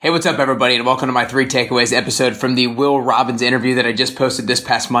Hey, what's up, everybody, and welcome to my 3 takeaways episode from the Will Robbins interview that I just posted this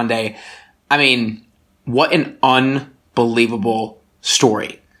past Monday. I mean, what an unbelievable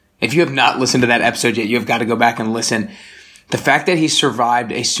story. If you have not listened to that episode yet, you have got to go back and listen. The fact that he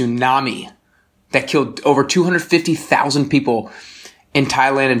survived a tsunami that killed over 250,000 people in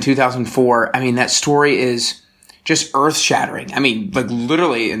Thailand in 2004, I mean, that story is just earth-shattering. I mean, like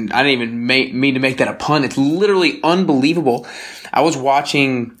literally, and I didn't even mean to make that a pun. It's literally unbelievable. I was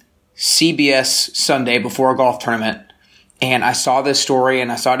watching CBS Sunday before a golf tournament, and I saw this story,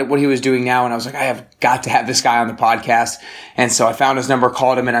 and I saw what he was doing now, and I was like, I have got to have this guy on the podcast. And so I found his number,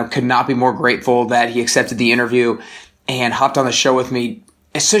 called him, and I could not be more grateful that he accepted the interview and hopped on the show with me.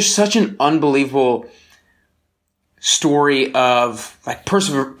 It's such an unbelievable story of like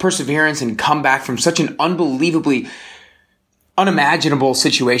perseverance and comeback from such an unbelievably unimaginable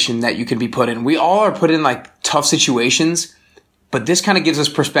situation that you can be put in. We all are put in like tough situations, but this kind of gives us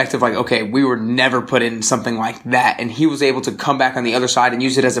perspective like, okay, we were never put in something like that. And he was able to come back on the other side and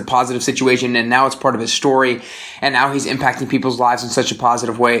use it as a positive situation. And now it's part of his story. And now he's impacting people's lives in such a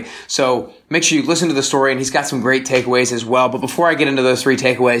positive way. So make sure you listen to the story, and he's got some great takeaways as well. But before I get into those 3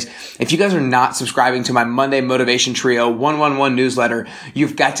 takeaways, if you guys are not subscribing to my Monday Motivation Trio 111 newsletter,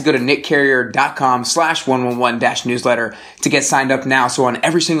 you've got to go to nickcarrier.com/111-newsletter to get signed up now. So on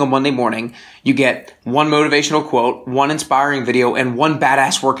every single Monday morning, you get 1 motivational quote, 1 inspiring video, and 1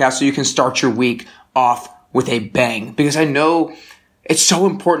 badass workout so you can start your week off with a bang. Because I know it's so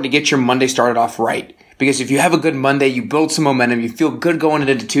important to get your Monday started off right. Because if you have a good Monday, you build some momentum, you feel good going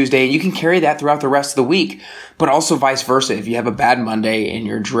into Tuesday, and you can carry that throughout the rest of the week. But also vice versa. If you have a bad Monday and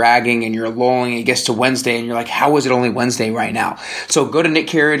you're dragging and you're lulling, and it gets to Wednesday and you're like, how is it only Wednesday right now? So go to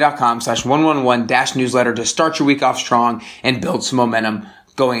nickcarrier.com/111-newsletter to start your week off strong and build some momentum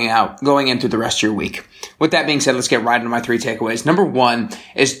going into the rest of your week. With that being said, let's get right into my 3 takeaways. Number 1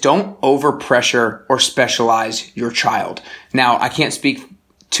 is don't overpressure or specialize your child. Now, I can't speak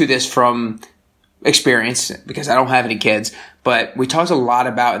to this from experience because I don't have any kids, but we talked a lot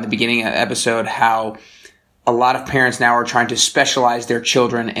about in the beginning of the episode how a lot of parents now are trying to specialize their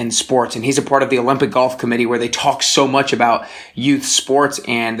children in sports. And he's a part of the Olympic Golf Committee where they talk so much about youth sports,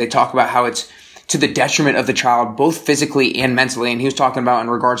 and they talk about how it's to the detriment of the child, both physically and mentally. And he was talking about in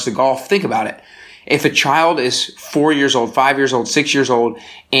regards to golf, think about it. If a child is 4 years old, 5 years old, 6 years old,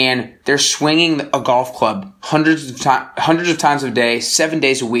 and they're swinging a golf club hundreds of times a day, 7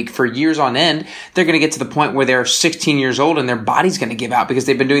 days a week for years on end, they're going to get to the point where they're 16 years old and their body's going to give out because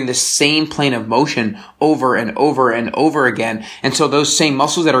they've been doing the same plane of motion over and over and over again. And so those same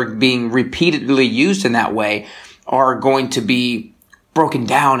muscles that are being repeatedly used in that way are going to be broken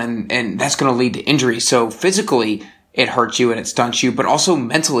down, and that's going to lead to injury. So physically, it hurts you and it stunts you, but also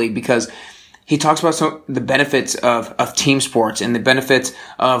mentally, because he talks about the benefits of team sports and the benefits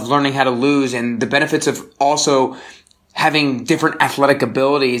of learning how to lose and the benefits of also having different athletic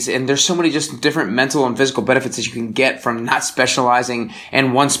abilities. And there's so many just different mental and physical benefits that you can get from not specializing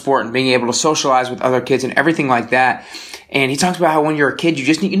in one sport and being able to socialize with other kids and everything like that. And he talks about how when you're a kid, you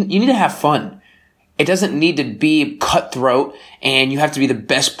need to have fun. It doesn't need to be cutthroat and you have to be the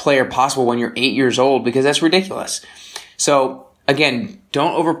best player possible when you're 8 years old, because that's ridiculous. So again,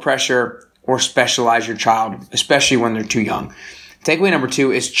 don't overpressure or specialize your child, especially when they're too young. Takeaway number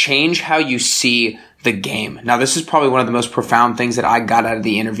 2 is change how you see the game. Now, this is probably one of the most profound things that I got out of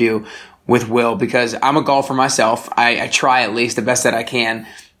the interview with Will, because I'm a golfer myself. I try at least the best that I can.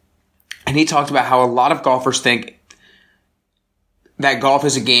 And he talked about how a lot of golfers think that golf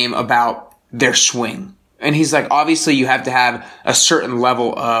is a game about their swing. And he's like, obviously you have to have a certain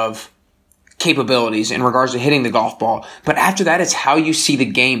level of capabilities in regards to hitting the golf ball. But after that, it's how you see the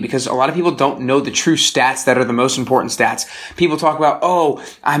game, because a lot of people don't know the true stats that are the most important stats. People talk about, oh,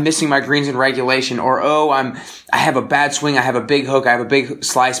 I'm missing my greens in regulation, or oh, I have a bad swing, I have a big hook, I have a big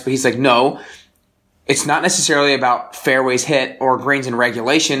slice. But he's like, no, it's not necessarily about fairways hit or greens in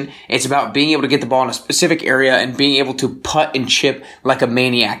regulation. It's about being able to get the ball in a specific area and being able to putt and chip like a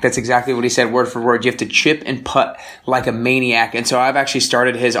maniac. That's exactly what he said, word for word. You have to chip and putt like a maniac. And so I've actually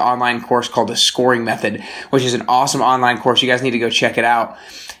started his online course called The Scoring Method, which is an awesome online course. You guys need to go check it out.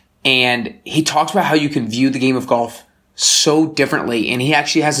 And he talks about how you can view the game of golf so differently. And he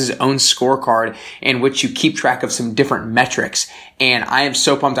actually has his own scorecard in which you keep track of some different metrics. And I am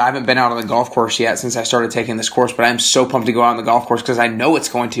so pumped. I haven't been out on the golf course yet since I started taking this course, but I am so pumped to go out on the golf course because I know it's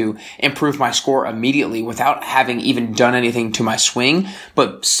going to improve my score immediately without having even done anything to my swing,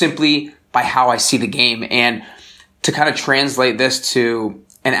 but simply by how I see the game. And to kind of translate this to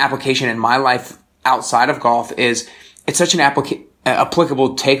an application in my life outside of golf is it's such an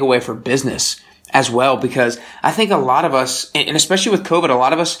applicable takeaway for business. as well, because I think a lot of us, and especially with COVID, a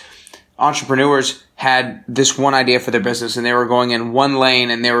lot of us entrepreneurs had this one idea for their business and they were going in one lane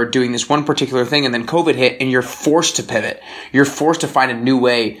and they were doing this one particular thing, and then COVID hit and you're forced to pivot. You're forced to find a new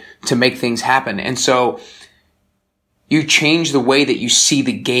way to make things happen. And so you change the way that you see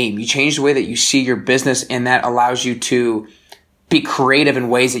the game. You change the way that you see your business, and that allows you to be creative in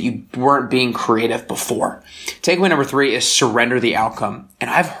ways that you weren't being creative before. Takeaway number 3 is surrender the outcome. And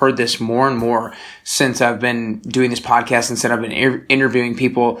I've heard this more and more since I've been doing this podcast and since I've been interviewing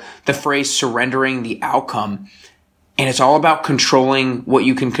people, the phrase surrendering the outcome. And it's all about controlling what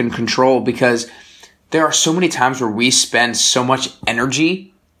you can control, because there are so many times where we spend so much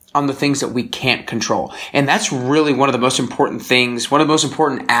energy on the things that we can't control. And that's really one of the most important things, one of the most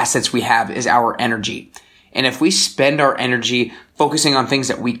important assets we have is our energy. And if we spend our energy focusing on things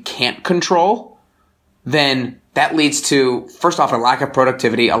that we can't control, then that leads to, first off, a lack of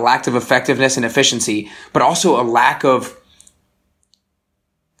productivity, a lack of effectiveness and efficiency, but also a lack of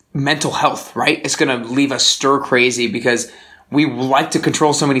mental health, right? It's going to leave us stir crazy because we like to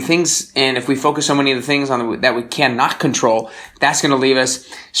control so many things. And if we focus so many of the things that we cannot control, that's going to leave us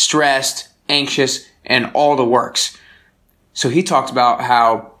stressed, anxious, and all the works. So he talked about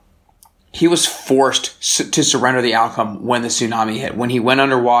how he was forced to surrender the outcome when the tsunami hit. When he went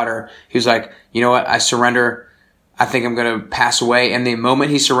underwater, he was like, you know what? I surrender. I think I'm going to pass away. And the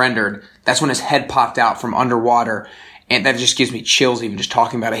moment he surrendered, that's when his head popped out from underwater. And that just gives me chills even just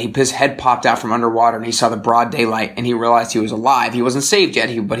talking about it. His head popped out from underwater and he saw the broad daylight and he realized he was alive. He wasn't saved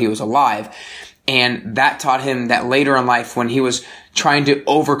yet, but he was alive. And that taught him that later in life, when he was trying to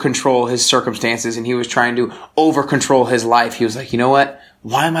over-control his circumstances and he was trying to over-control his life, he was like, you know what?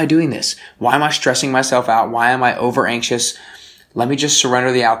 Why am I doing this? Why am I stressing myself out? Why am I over anxious? Let me just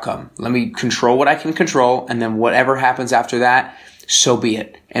surrender the outcome. Let me control what I can control. And then whatever happens after that, so be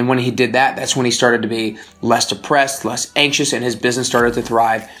it. And when he did that, that's when he started to be less depressed, less anxious, and his business started to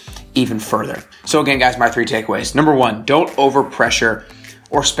thrive even further. So again, guys, my 3 takeaways. Number 1, don't overpressure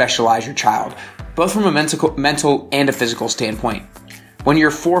or specialize your child, both from a mental and a physical standpoint. When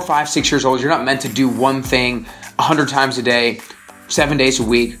you're 4, 5, 6 years old, you're not meant to do one thing 100 times a day, 7 days a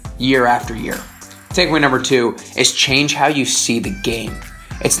week, year after year. Takeaway number 2 is change how you see the game.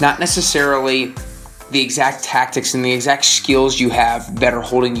 It's not necessarily the exact tactics and the exact skills you have that are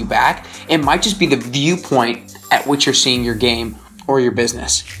holding you back. It might just be the viewpoint at which you're seeing your game or your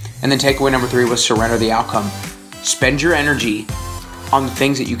business. And then takeaway number 3 was surrender the outcome. Spend your energy on the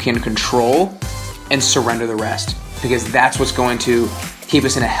things that you can control and surrender the rest, because that's what's going to keep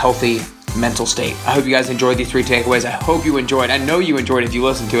us in a healthy mental state. I hope you guys enjoyed these 3 takeaways. I hope you enjoyed. I know you enjoyed if you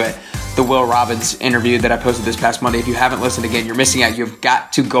listened to it. The Will Robbins interview that I posted this past Monday. If you haven't listened again, you're missing out. You've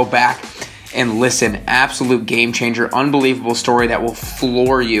got to go back and listen. Absolute game changer. Unbelievable story that will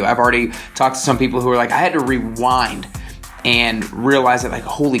floor you. I've already talked to some people who are like, I had to rewind and realize that, like,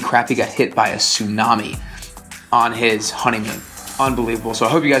 holy crap, he got hit by a tsunami on his honeymoon. Unbelievable. So I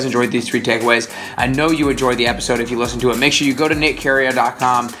hope you guys enjoyed these 3 takeaways. I know you enjoyed the episode if you listened to it. Make sure you go to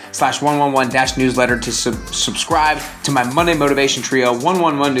nickcarrier.com/111-newsletter to subscribe to my Monday Motivation Trio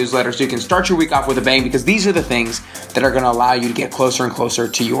 111 newsletter so you can start your week off with a bang, because these are the things that are going to allow you to get closer and closer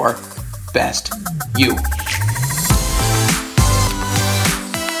to your best you.